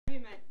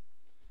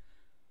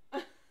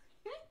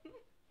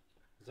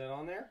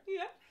there?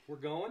 Yeah. We're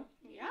going?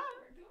 Yeah.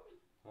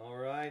 All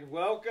right.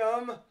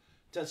 Welcome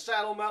to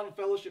Saddle Mountain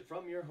Fellowship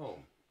from your home.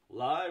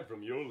 Live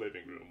from your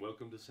living room.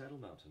 Welcome to Saddle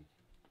Mountain.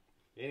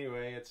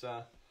 Anyway, it's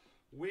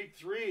week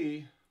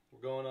 3. We're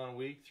going on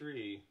week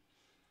 3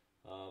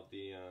 of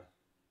the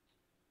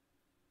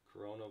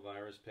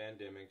coronavirus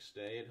pandemic.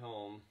 Stay at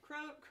home.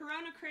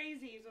 Corona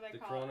crazy is what I call it.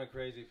 The corona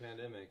crazy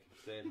pandemic.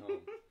 Stay at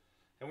home.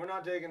 And we're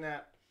not taking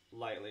that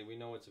lightly. We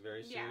know it's a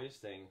very serious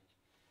thing.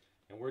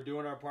 And we're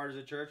doing our part as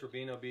a church. We're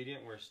being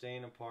obedient. We're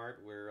staying apart.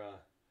 We're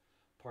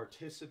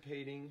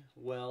participating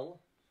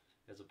well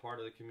as a part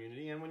of the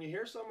community. And when you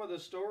hear some of the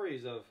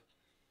stories of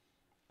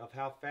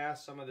how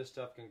fast some of this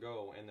stuff can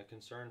go and the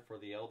concern for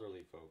the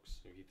elderly folks,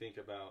 if you think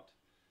about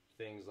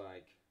things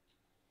like,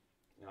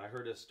 I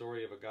heard a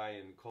story of a guy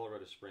in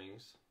Colorado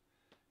Springs,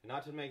 and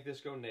not to make this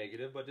go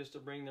negative, but just to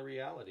bring the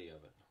reality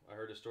of it. I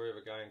heard a story of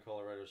a guy in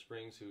Colorado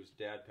Springs whose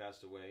dad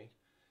passed away,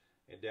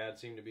 and dad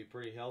seemed to be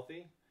pretty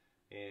healthy,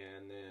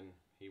 and then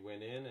he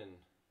went in, and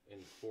in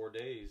 4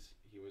 days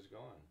he was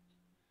gone.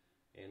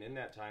 And in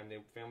that time, the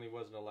family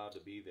wasn't allowed to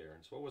be there.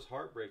 And so what was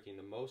heartbreaking,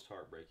 the most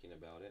heartbreaking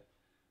about it,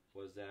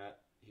 was that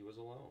he was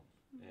alone.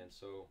 Mm-hmm. And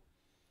so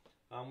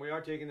we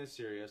are taking this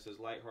serious, as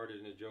lighthearted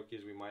and as jokey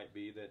as we might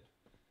be, that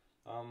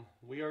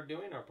we are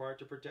doing our part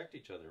to protect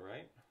each other,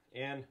 right?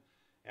 And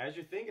as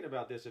you're thinking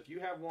about this, if you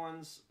have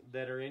ones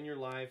that are in your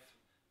life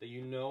that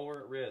you know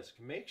are at risk,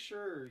 make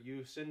sure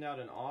you send out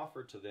an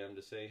offer to them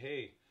to say,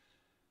 hey,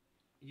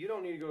 you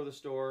don't need to go to the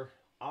store.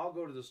 I'll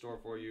go to the store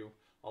for you.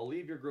 I'll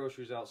leave your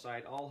groceries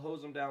outside. I'll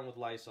hose them down with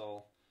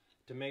Lysol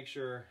to make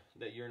sure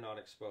that you're not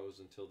exposed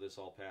until this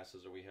all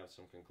passes or we have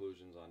some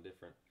conclusions on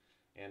different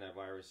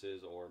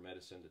antiviruses or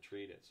medicine to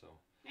treat it. So.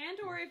 And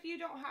or if you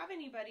don't have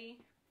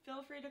anybody,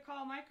 feel free to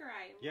call Mike or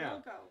I. Yeah.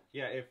 We'll go.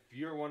 Yeah, if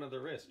you're one of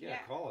the risk,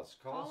 call us.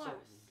 Call us.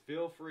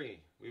 Feel free.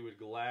 We would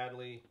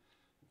gladly.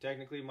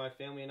 Technically, my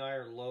family and I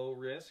are low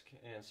risk,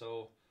 and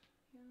so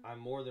I'm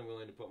more than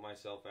willing to put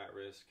myself at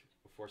risk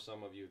for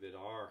some of you that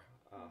are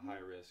high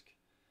risk,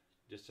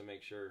 just to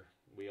make sure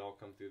we all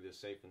come through this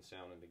safe and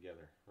sound and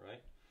together, right?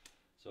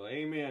 So,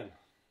 amen.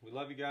 We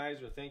love you guys.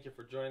 We thank you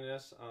for joining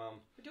us.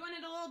 We're doing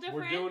it a little different.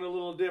 We're doing a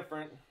little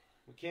different.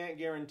 We can't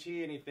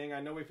guarantee anything. I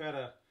know we've had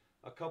a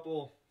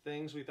couple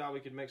things we thought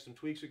we could make some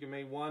tweaks we could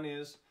make. One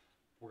is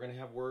we're going to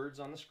have words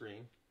on the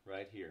screen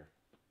right here.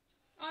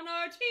 On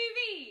our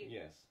TV.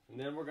 Yes. And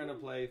then we're going to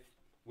play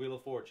Wheel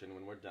of Fortune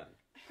when we're done.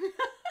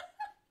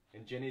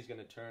 And Jenny's going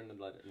to turn and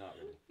let it, not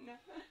really.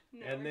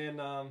 No. And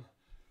then,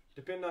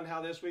 depending on how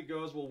this week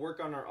goes, we'll work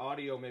on our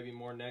audio maybe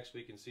more next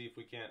week and see if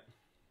we can't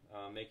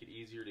make it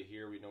easier to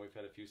hear. We know we've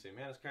had a few say,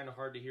 man, it's kind of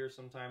hard to hear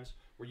sometimes.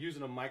 We're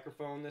using a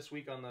microphone this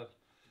week on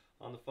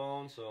the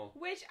phone, so.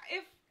 Which,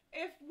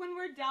 if when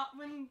we're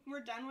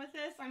done with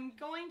this, I'm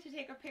going to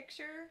take a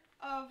picture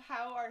of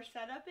how our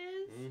setup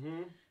is,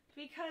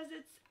 because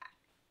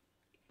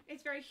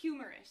it's very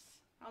humorous.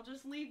 I'll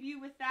just leave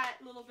you with that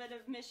little bit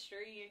of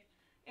mystery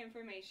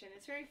information.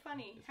 It's very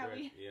funny how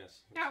we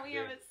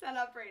have it set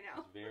up right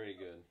now. It's very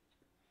good.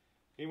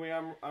 Anyway,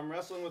 I'm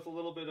wrestling with a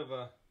little bit of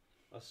a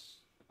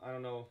I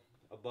don't know,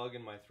 a bug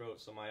in my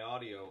throat, so my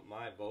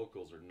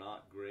vocals are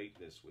not great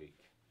this week.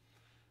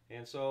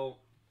 And so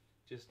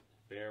just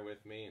bear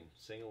with me and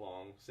sing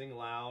along. Sing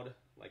loud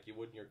like you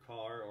would in your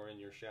car or in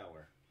your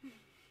shower.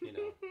 You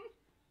know,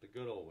 the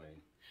good old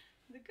way.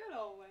 The good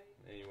old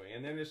way. Anyway,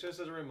 and then it's just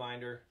as a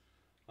reminder,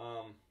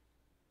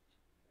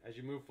 as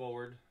you move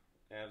forward,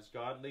 as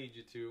God leads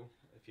you to,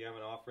 if you have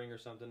an offering or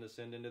something to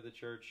send into the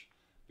church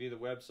via the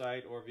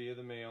website or via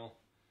the mail,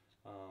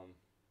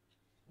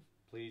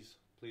 please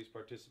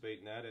participate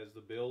in that, as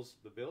the bills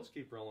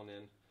keep rolling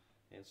in,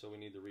 and so we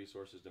need the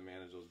resources to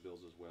manage those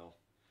bills as well.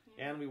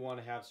 And we want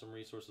to have some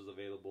resources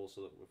available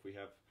so that if we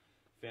have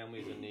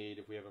families in need,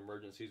 if we have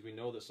emergencies, we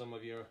know that some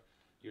of you,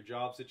 your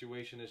job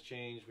situation has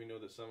changed. We know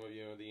that some of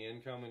you, the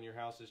income in your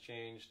house has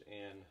changed,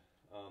 and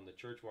the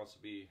church wants to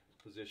be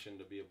positioned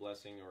to be a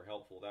blessing or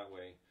helpful that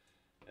way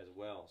as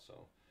well.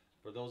 So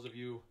for those of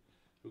you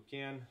who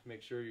can,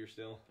 make sure you're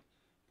still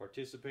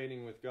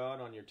participating with God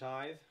on your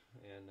tithe,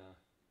 and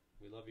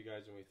we love you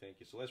guys and we thank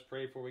you. So let's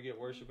pray before we get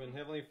worshiping.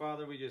 Heavenly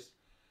Father, we just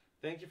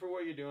thank you for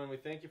what you're doing. We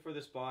thank you for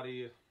this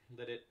body,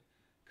 that it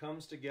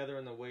comes together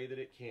in the way that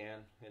it can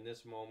in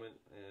this moment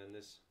and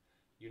this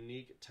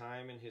unique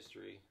time in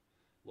history,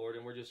 Lord.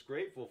 And we're just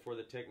grateful for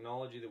the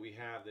technology that we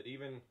have, that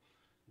even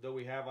though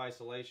we have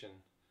isolation,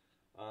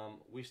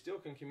 we still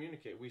can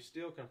communicate, we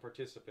still can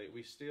participate,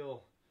 we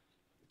still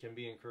can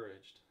be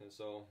encouraged. And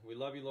so we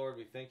love you, Lord.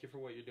 We thank you for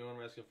what you're doing.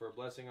 We're asking for a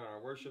blessing on our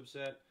worship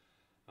set,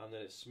 that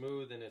it's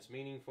smooth and it's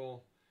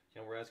meaningful,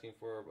 and we're asking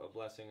for a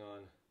blessing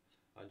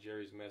on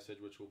Jerry's message,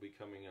 which will be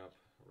coming up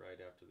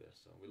right after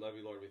this. So we love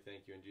you, Lord. We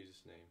thank you in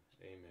Jesus' name.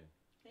 Amen.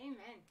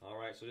 Amen. All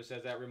right, so just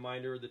as that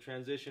reminder, the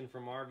transition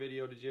from our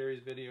video to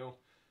Jerry's video,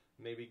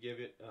 maybe give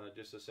it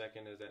just a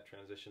second, as that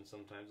transition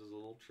sometimes is a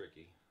little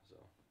tricky. So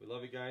we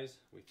love you guys.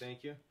 We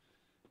thank you.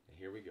 And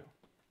here we go.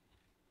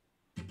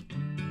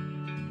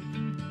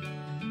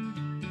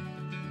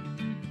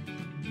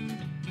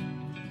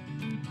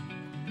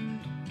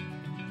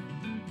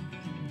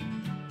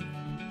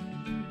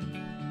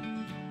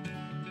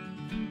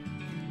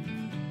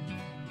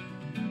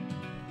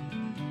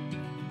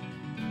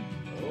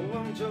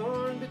 I'm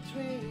torn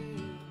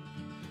between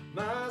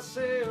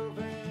myself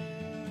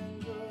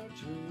and your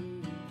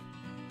truth.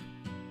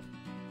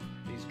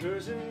 These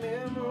cursing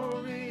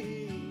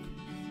memories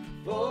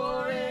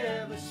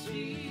forever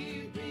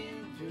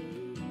seeping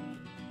through.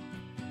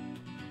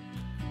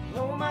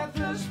 Oh, my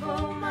thirst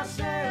for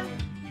myself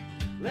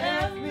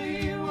left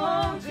me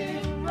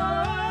wanting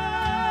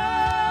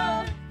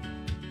more,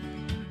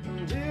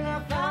 until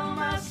I found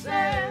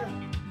myself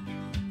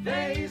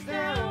face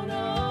down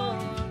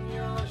on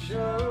your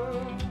shore.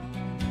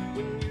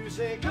 When you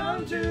say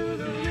come to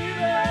the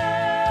river,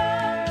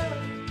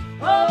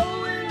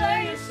 oh, and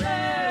lay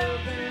yourself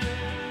there,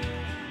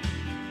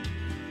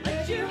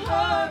 let your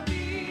heart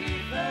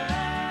be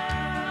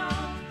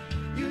found.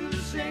 You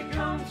say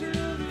come to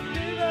the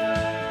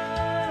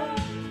river,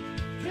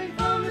 drink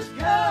from this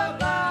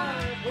cup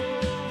I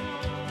pour,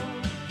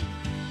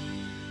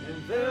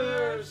 and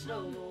thirst no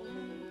more.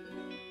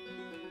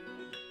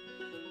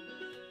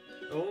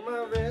 Oh,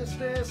 my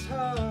restless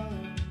heart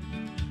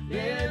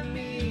led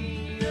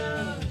me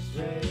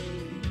astray,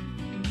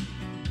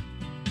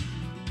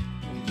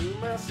 and through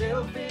my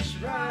selfish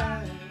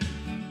pride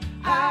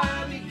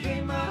I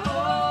became my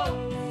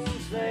own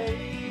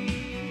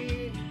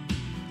slave.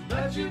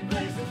 But you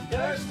placed a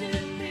thirst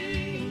in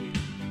me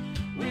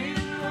with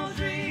no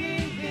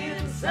drink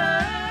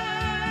inside,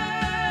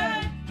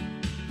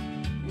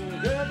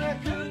 because I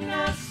could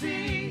not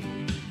see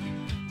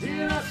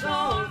till I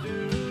saw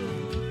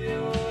through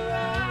your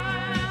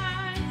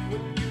eyes.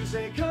 When you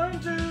say come to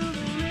the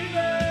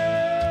river,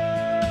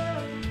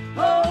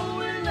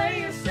 oh, and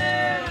lay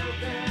yourself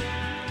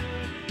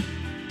down,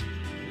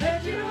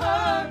 let your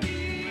heart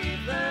be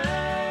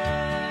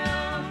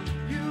found.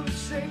 You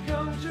say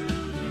come to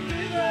the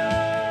river,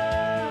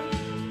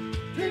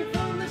 drink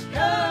from this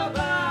cup I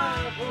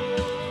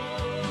pour,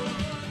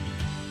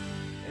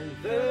 and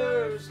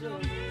thirst no more.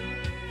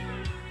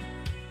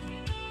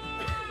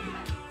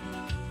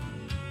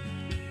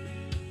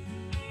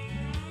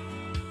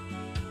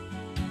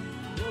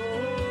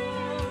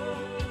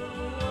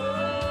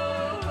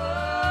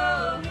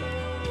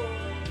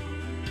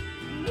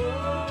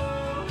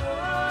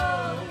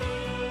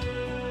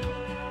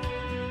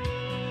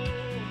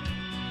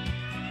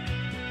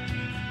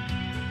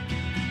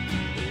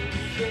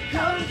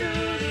 Come to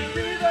the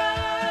river,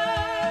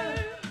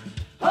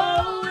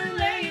 oh, and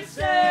lay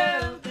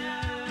yourself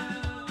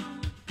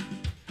down,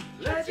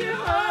 let your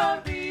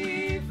heart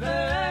be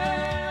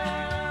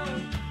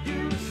found.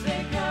 You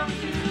say come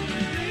to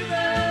the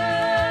river,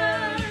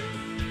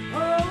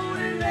 oh,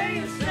 and lay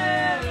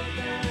yourself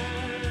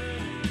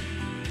down,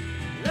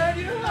 let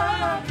your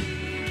heart be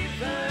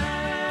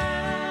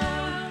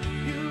found.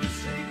 You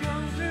say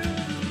come to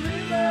the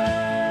river,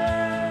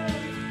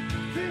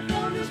 drink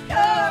from this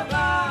cup I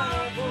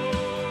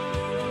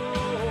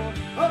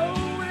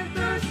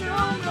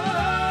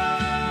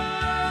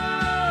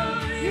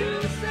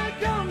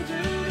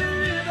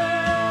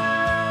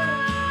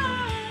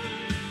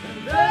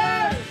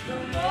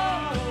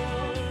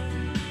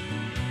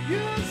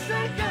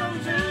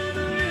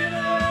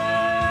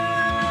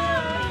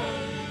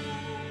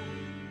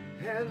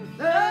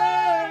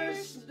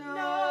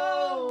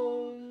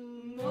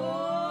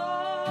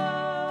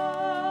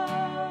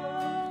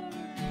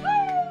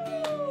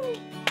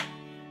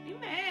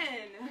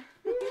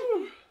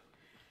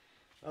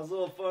a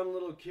little fun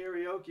little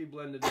karaoke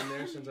blended in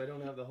there since I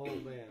don't have the whole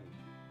band.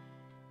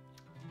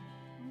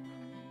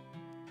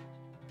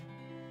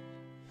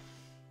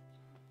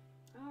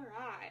 All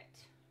right.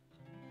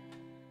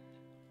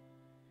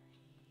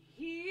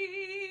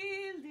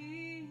 He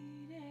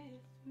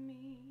leadeth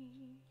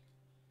me,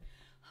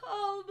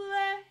 oh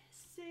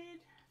blessed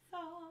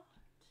thought,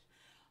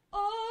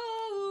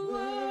 oh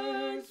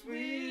words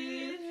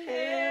with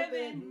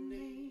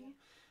heavenly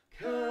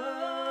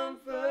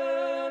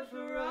comfort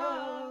for all.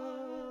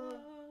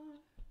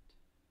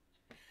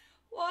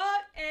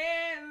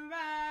 Whatever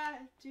I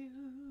do,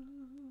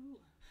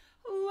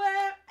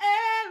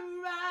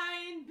 wherever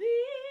I be,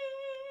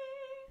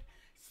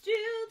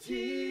 still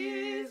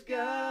 'tis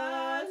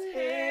God's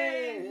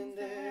hand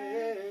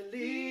that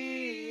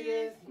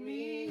leadeth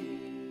me.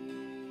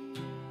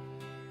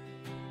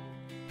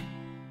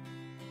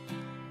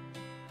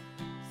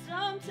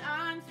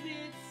 Sometimes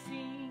it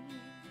seems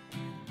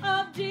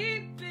of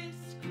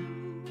deepest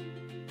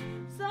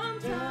gloom,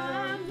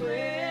 sometimes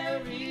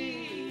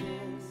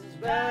weariness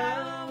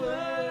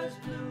bowers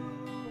bloom.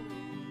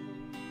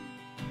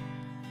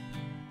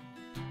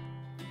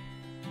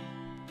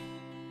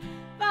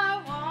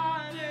 By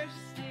water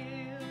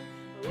still,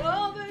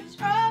 over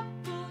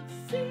troubled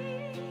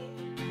sea,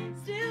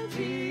 still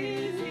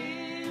 'tis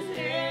His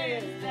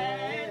hand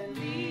that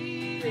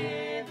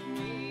leadeth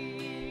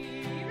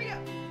me. Here we go.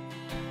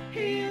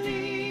 He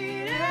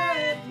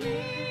leadeth me,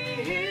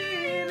 He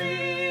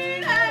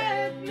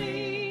leadeth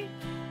me,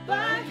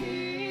 by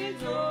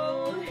His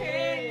own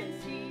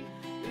hands He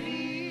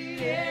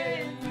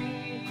leadeth me.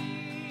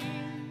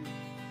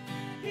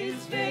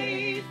 His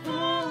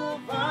faithful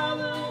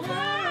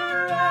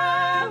follower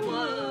I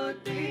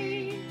would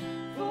be,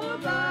 for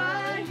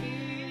by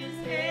His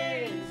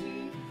hands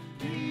He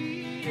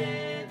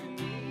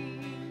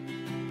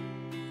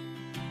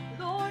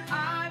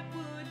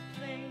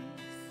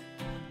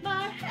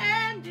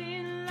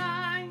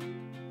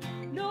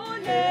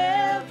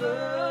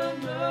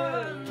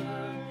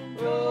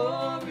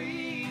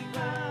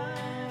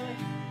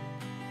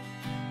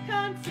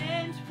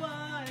content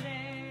whatever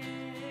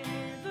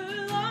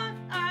lot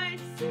I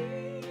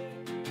see,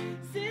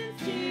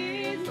 since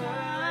He's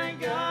my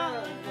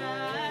God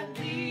that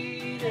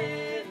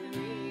leadeth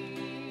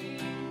me.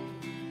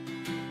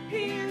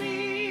 He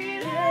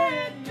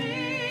leadeth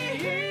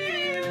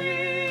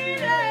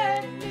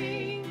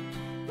me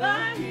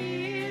by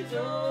His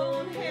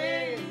own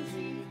hands.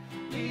 He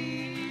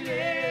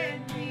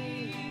leadeth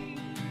me.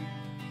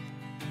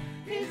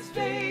 His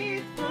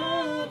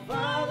faithful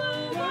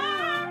follower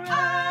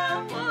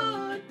I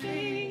would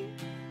be,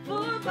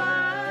 for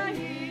by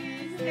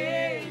His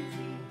hands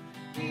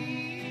He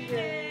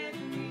leadeth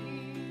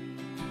me.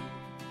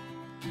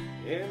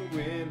 And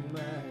when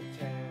my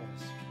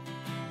task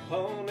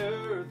on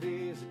earth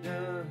is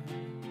done,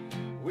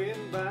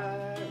 when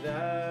by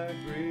Thy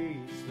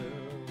grace the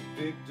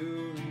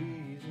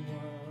victory's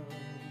won,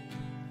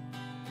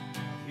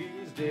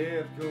 His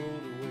death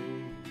goes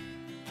away,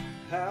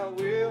 I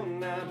will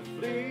not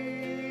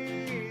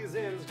flee,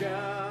 since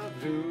God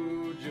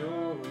through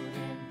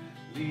Jordan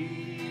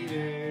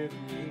leadeth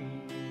me.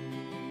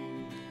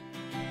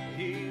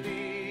 He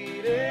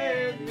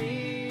leadeth me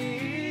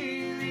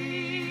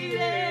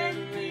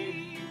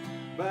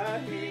by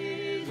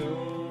His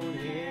own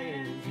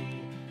hands.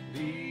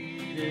 He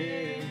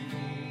leadeth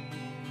me.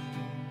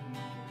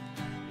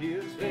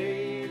 His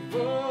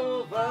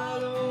faithful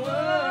follower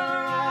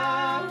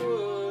I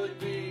would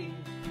be,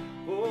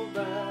 for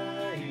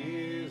by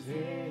His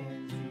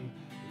hands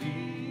He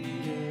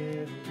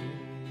leadeth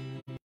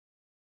me.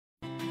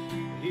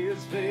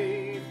 His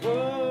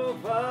faithful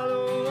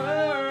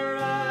follower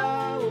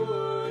I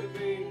would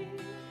be,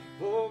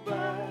 for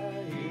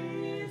by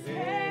His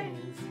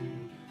hands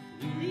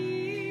He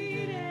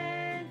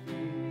leadeth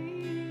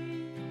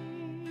me.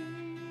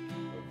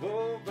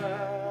 For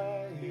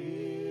by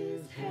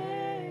His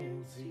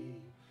hands He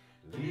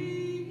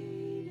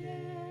leadeth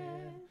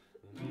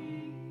me.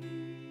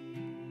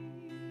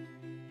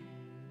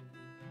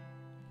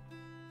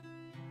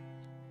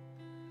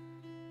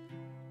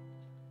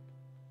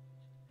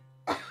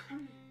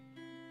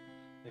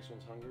 Next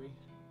one's Hungary.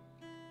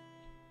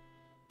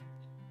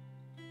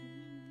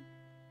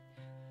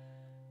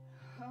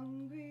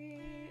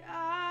 Hungry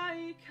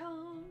I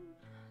come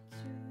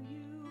to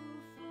you,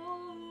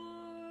 for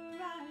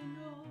I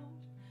know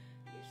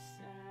you're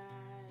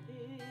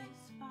satisfied.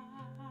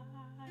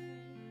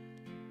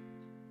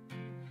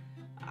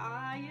 I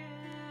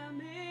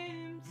am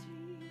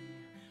empty,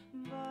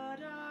 but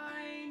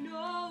I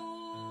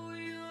know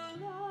your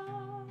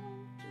love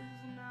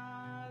does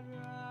not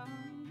run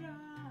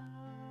dry.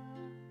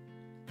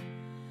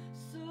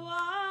 So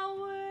I'll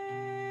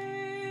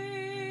wait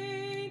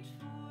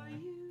for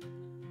you.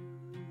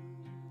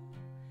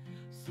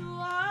 So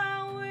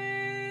I'll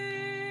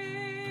wait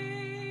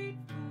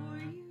for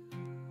you.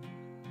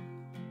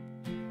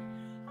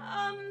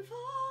 I'm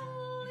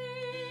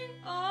falling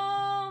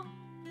on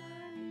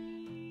my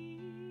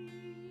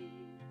knees,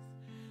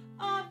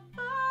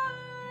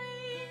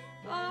 offering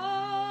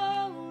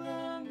all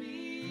of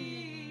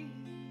me.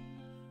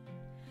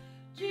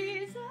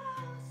 Jesus,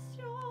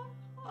 your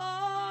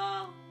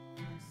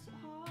honest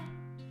heart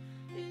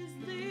is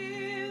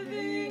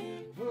living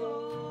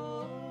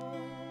for.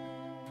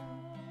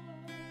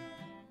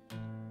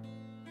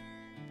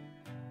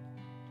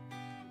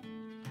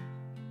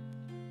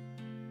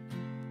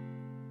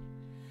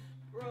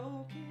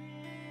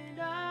 Broken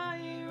I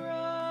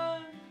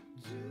run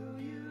to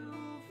you,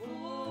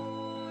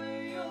 for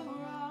your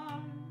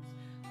arms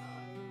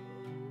are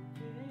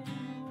open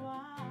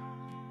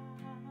wide.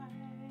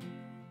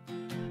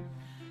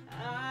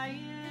 I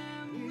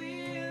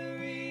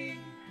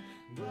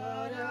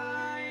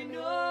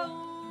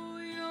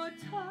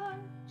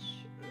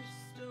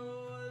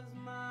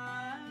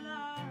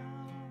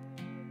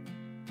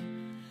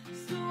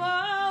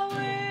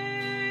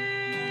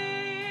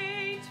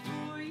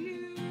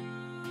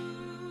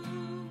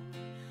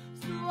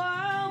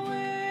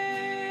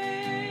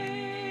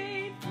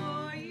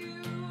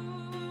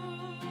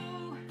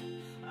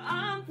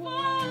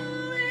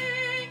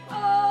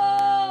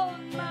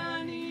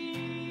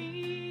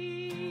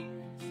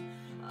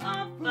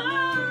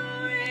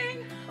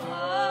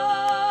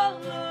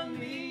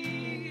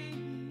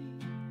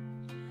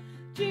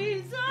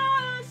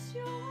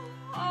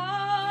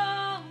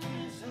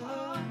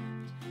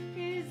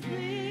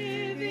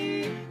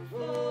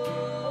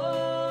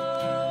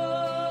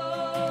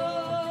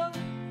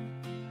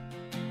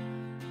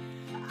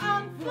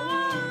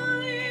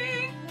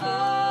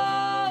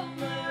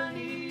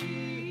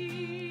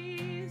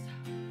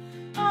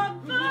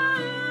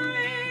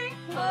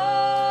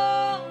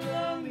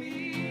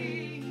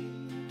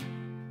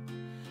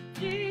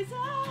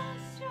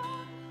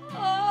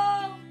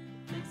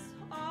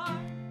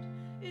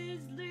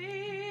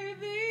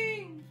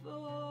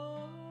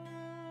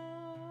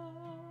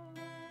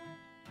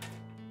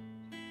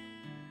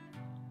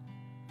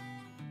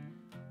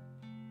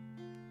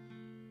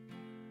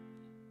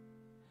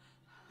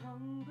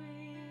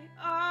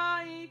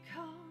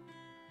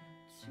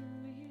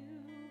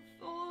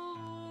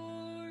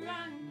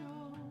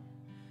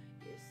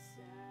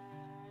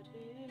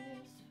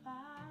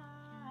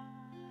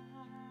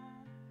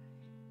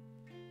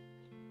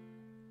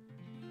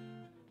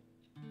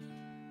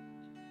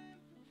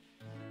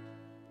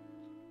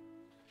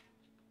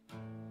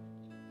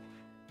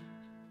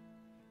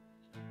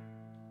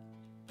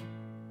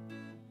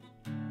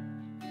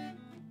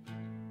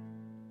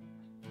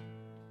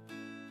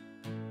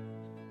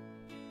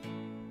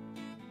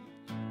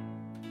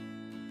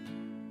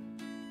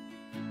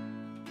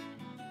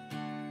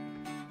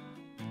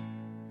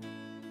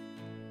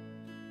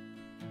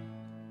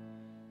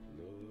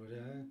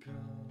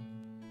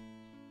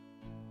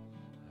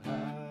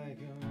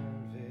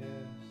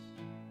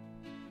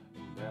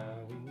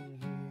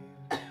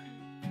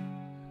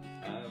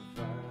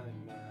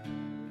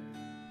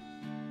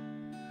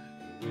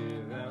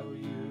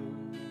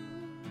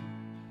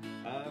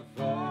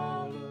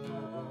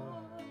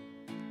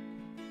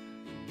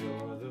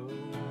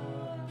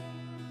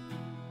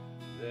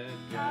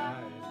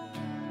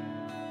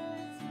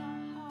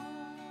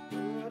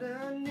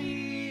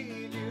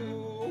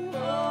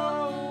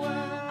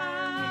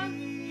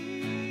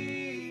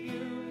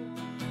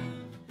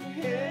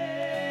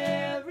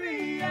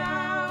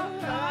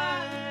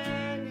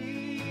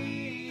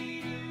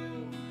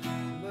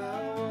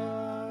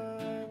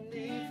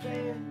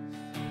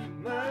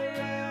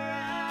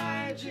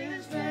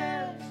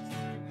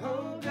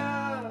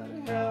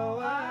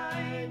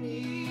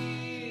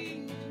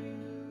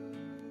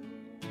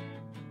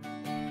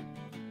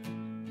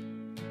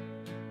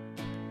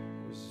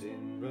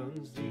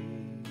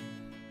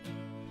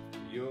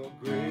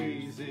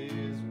grace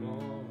is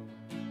more.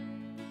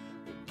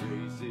 Where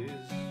grace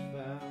is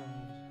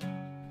found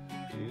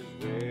is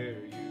where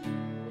you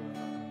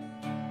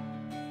are.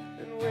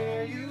 And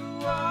where you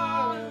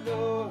are,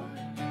 Lord,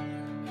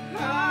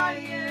 I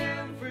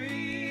am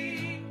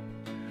free.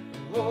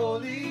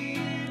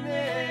 Holiness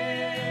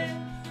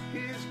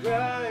is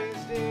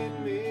Christ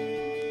in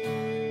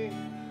me.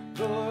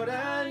 Lord,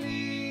 I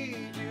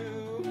need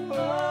you.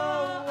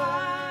 Oh,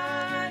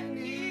 I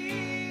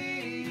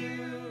need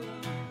you.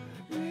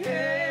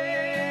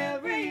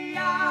 Every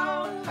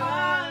hour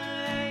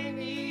I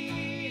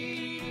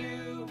need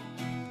you.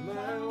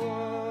 My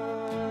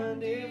one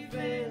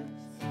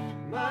defense,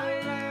 my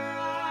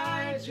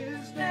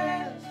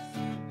righteousness.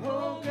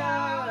 Oh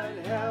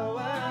God, how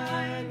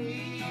I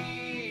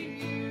need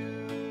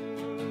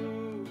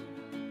you.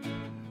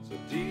 So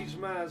teach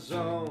my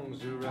songs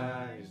to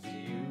rise to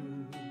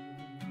you.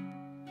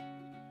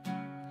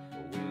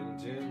 When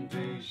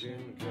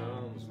temptation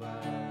comes my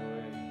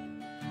way,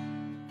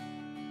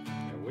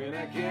 and when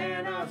I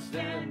cannot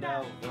stand,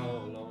 I'll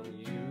fall on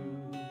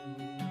you.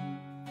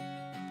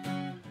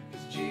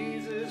 'Cause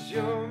Jesus,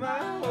 you're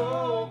my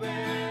hope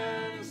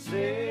and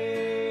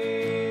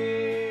stay.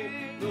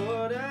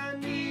 Lord, I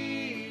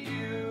need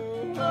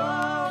you. Oh,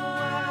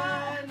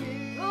 I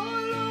need you. Oh,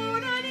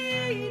 Lord, I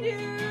need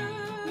you.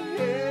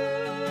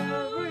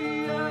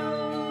 Every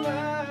hour I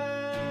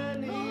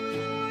need you. Oh,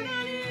 Lord,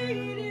 I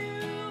need you.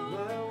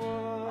 My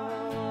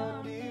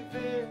one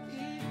defense,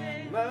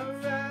 my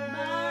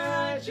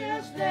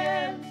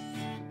righteousness.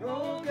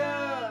 Oh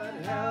God,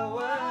 how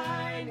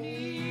I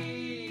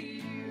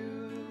need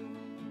you.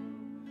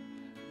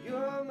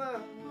 You're my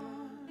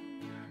one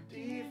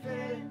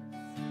defense,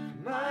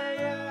 my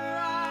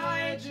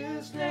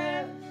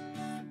righteousness.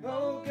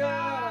 Oh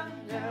God,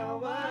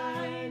 how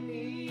I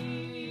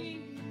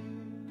need you.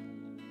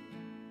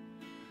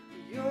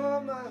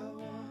 You're my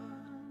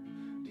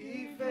one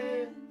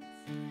defense,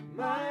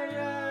 my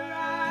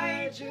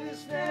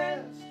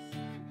righteousness.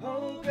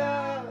 Oh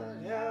God,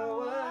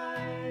 how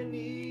I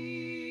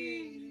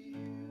need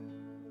you.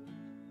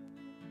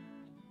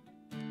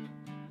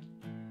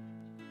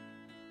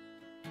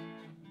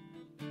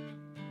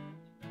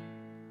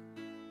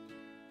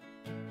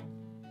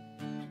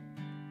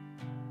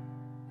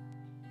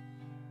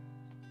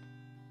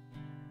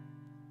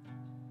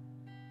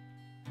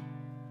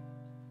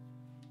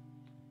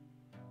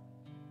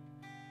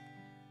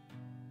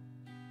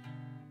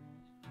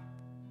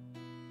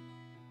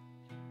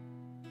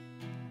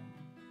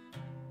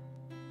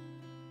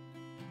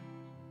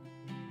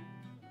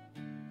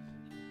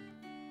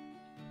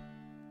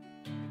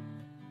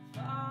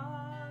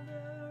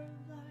 Father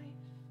of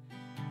life,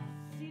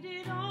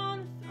 seated on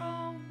the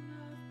throne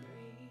of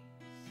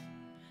grace,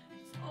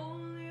 it's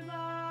only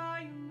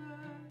by your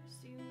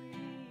mercy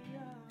we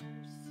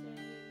are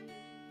saved.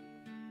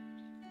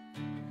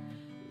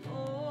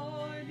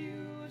 Lord,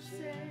 you have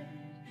said,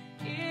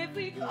 if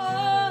we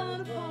call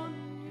upon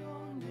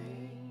your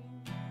name,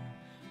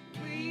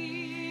 we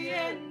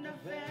and our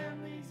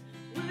families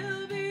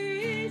will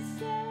be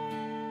saved.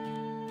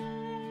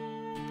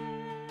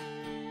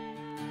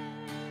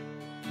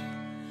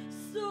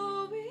 So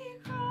we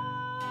cry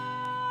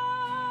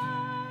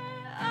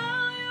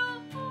out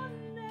your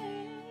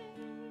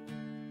name.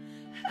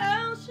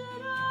 How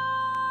should I,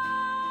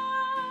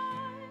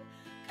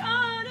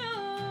 God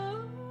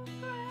of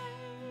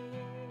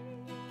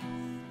grace,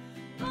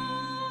 Lord,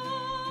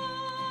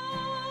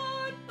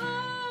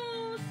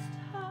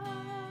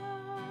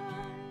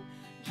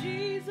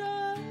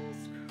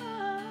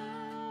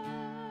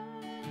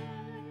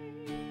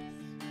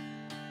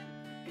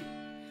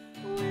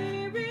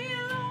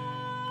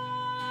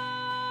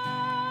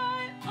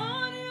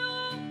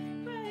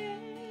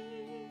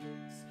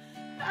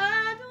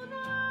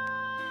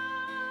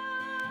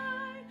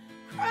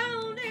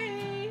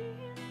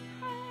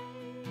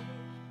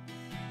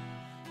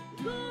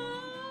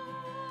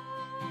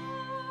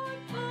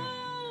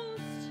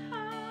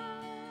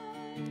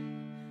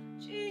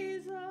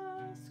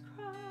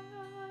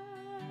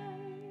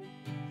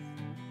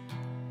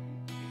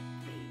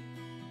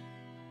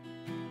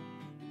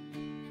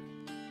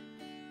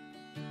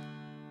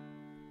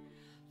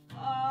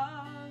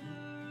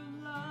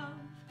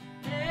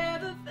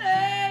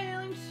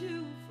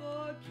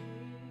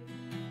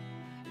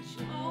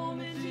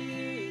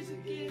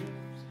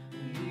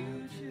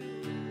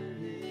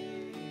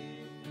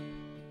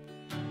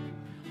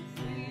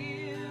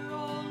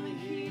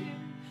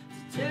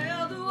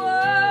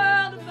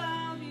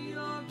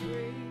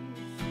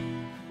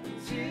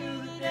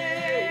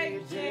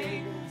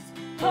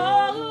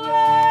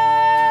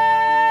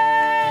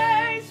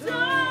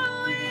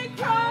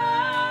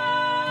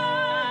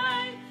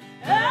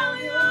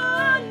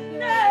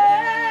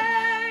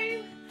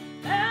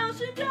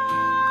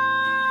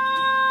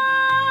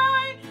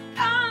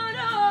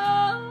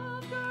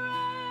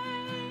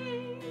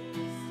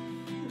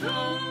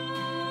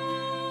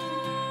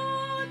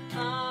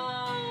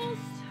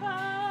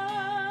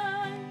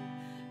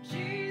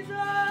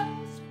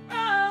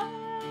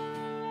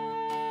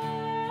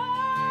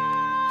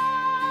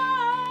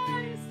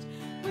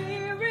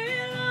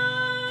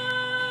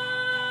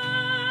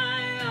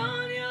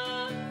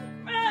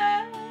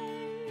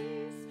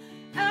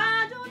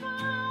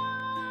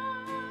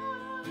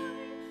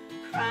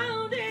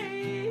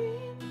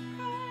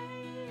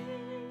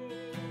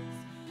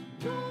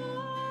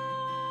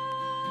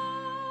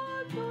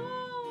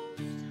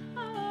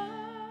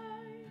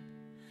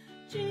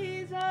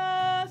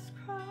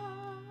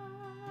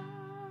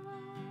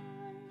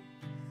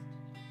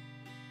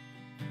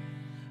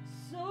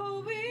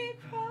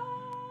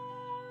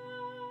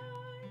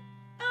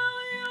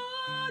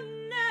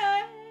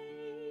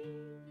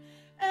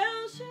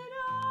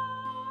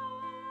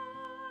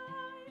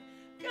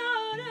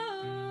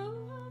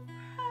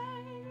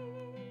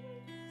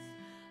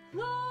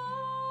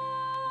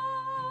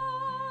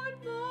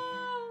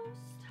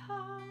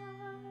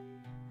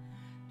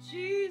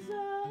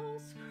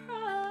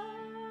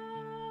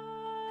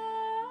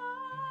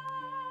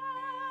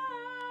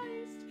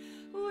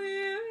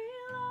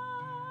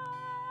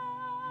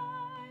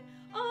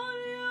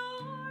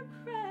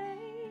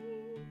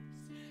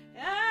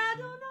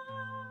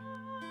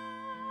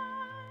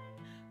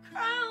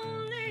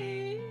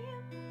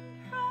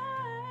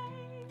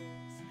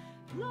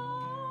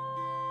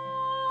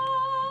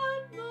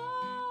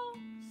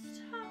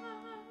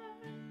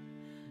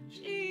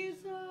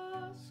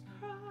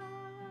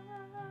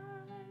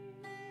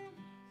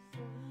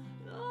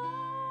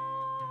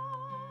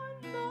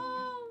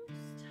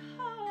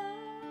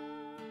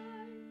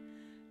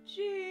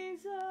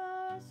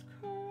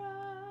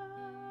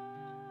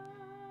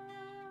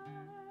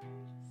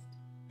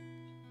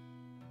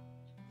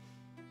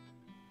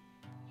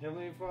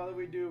 Heavenly Father,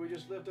 we do. We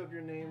just lift up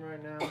your name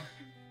right now.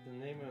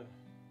 The name of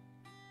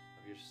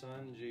your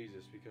Son,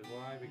 Jesus. Because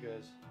why?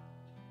 Because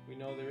we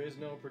know there is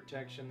no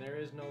protection, there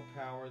is no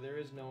power, there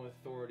is no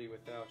authority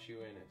without you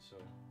in it. So,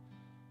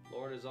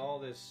 Lord, as all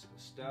this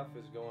stuff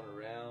is going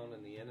around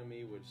and the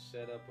enemy would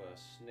set up a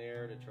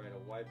snare to try to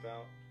wipe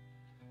out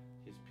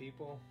his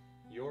people,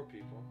 your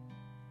people,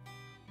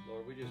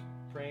 Lord, we just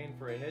praying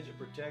for a hedge of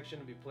protection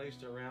to be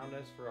placed around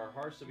us, for our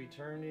hearts to be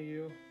turned to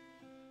you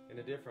in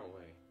a different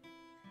way.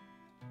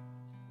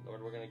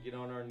 Lord, we're going to get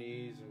on our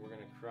knees and we're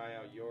going to cry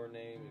out your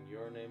name and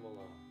your name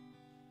alone.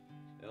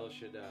 El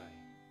Shaddai,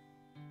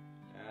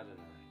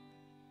 Adonai.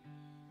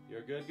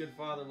 You're a good, good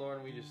Father, Lord,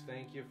 and we just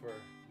thank you for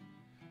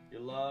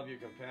your love, your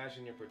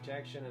compassion, your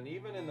protection, and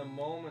even in the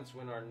moments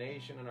when our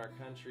nation and our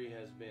country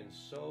has been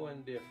so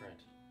indifferent,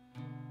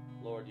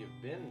 Lord,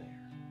 you've been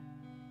there,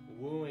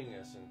 wooing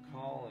us and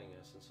calling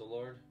us. And so,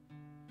 Lord,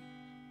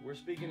 we're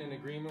speaking in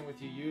agreement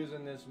with you,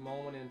 using this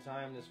moment in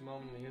time, this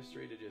moment in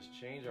history to just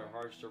change our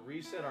hearts, to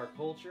reset our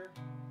culture,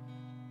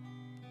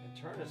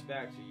 and turn us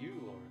back to you,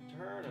 Lord.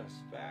 Turn us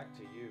back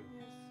to you.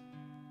 Yes.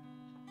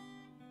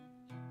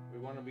 We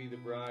want to be the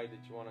bride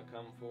that you want to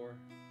come for.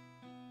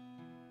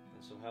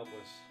 And so help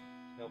us,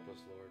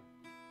 Lord.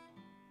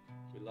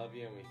 We love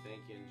you and we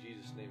thank you. In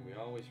Jesus' name we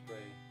always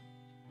pray.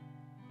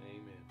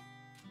 Amen.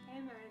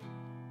 Amen.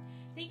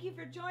 Thank you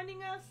for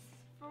joining us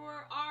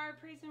for our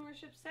praise and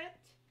worship set.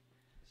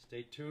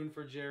 Stay tuned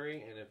for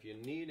Jerry, and if you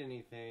need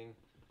anything,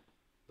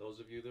 those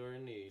of you that are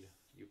in need,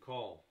 you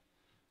call.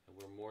 And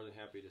we're more than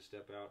happy to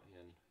step out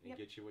and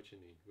get you what you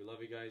need. We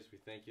love you guys. We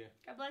thank you.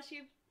 God bless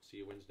you. See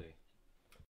you Wednesday.